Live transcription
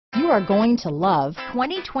are going to love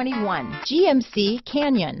 2021 GMC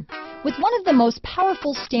Cayenne. With one of the most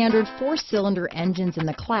powerful standard 4-cylinder engines in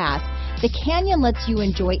the class, the Cayenne lets you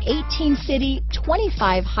enjoy 18 city,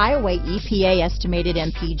 25 highway EPA estimated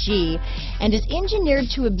MPG, and is engineered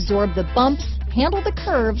to absorb the bumps, handle the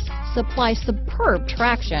curves, supply superb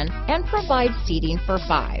traction, and provide seating for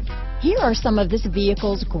 5. Here are some of this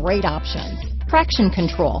vehicle's great options: traction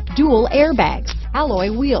control, dual airbags, alloy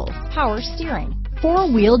wheels, power steering,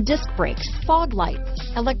 4-wheel disc brakes, fog lights,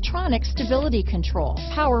 electronic stability control,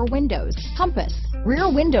 power windows, compass, rear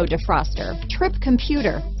window defroster, trip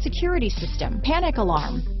computer, security system, panic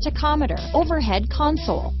alarm, tachometer, overhead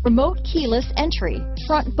console, remote keyless entry,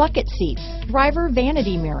 front bucket seats, driver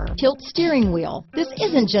vanity mirror, tilt steering wheel. This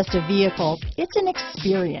isn't just a vehicle, it's an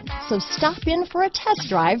experience. So stop in for a test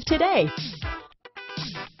drive today.